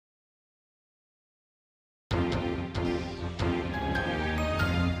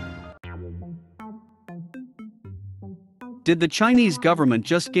Did the Chinese government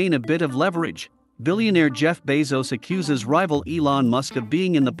just gain a bit of leverage? Billionaire Jeff Bezos accuses rival Elon Musk of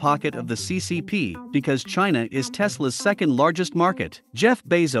being in the pocket of the CCP because China is Tesla's second largest market. Jeff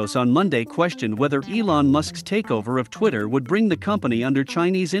Bezos on Monday questioned whether Elon Musk's takeover of Twitter would bring the company under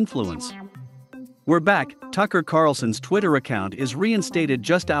Chinese influence. "We're back." Tucker Carlson's Twitter account is reinstated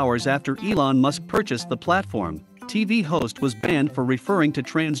just hours after Elon Musk purchased the platform. TV host was banned for referring to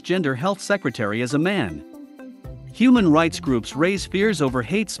transgender health secretary as a man. Human rights groups raise fears over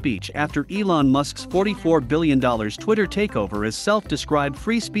hate speech after Elon Musk's $44 billion Twitter takeover as self-described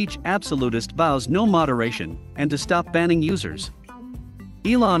free speech absolutist vows no moderation and to stop banning users.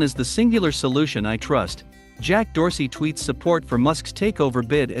 "Elon is the singular solution I trust." Jack Dorsey tweets support for Musk's takeover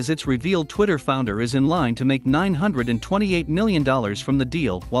bid as it's revealed Twitter founder is in line to make $928 million from the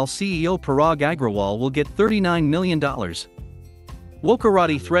deal, while CEO Parag Agrawal will get $39 million.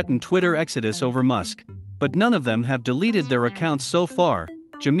 Wokarati threatened Twitter exodus over Musk, but none of them have deleted their accounts so far.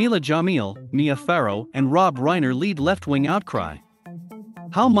 Jamila Jamil, Mia Farrow, and Rob Reiner lead left-wing outcry.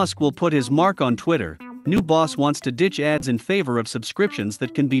 How Musk will put his mark on Twitter. New boss wants to ditch ads in favor of subscriptions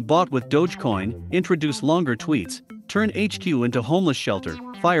that can be bought with Dogecoin, introduce longer tweets, turn HQ into homeless shelter,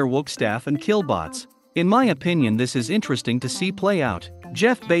 fire woke staff and kill bots. In my opinion, this is interesting to see play out.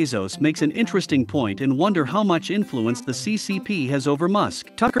 Jeff Bezos makes an interesting point and wonder how much influence the CCP has over Musk.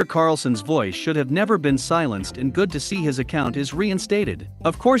 Tucker Carlson's voice should have never been silenced, and good to see his account is reinstated.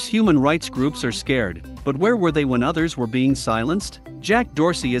 Of course human rights groups are scared, but where were they when others were being silenced? Jack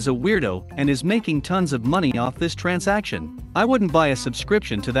Dorsey is a weirdo and is making tons of money off this transaction. I wouldn't buy a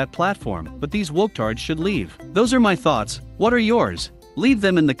subscription to that platform, but these woketards should leave. Those are my thoughts. What are yours? Leave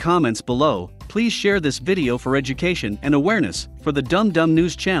them in the comments below. Please share this video for education and awareness. For the Dum Dum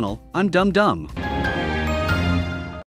News channel, I'm Dum Dum.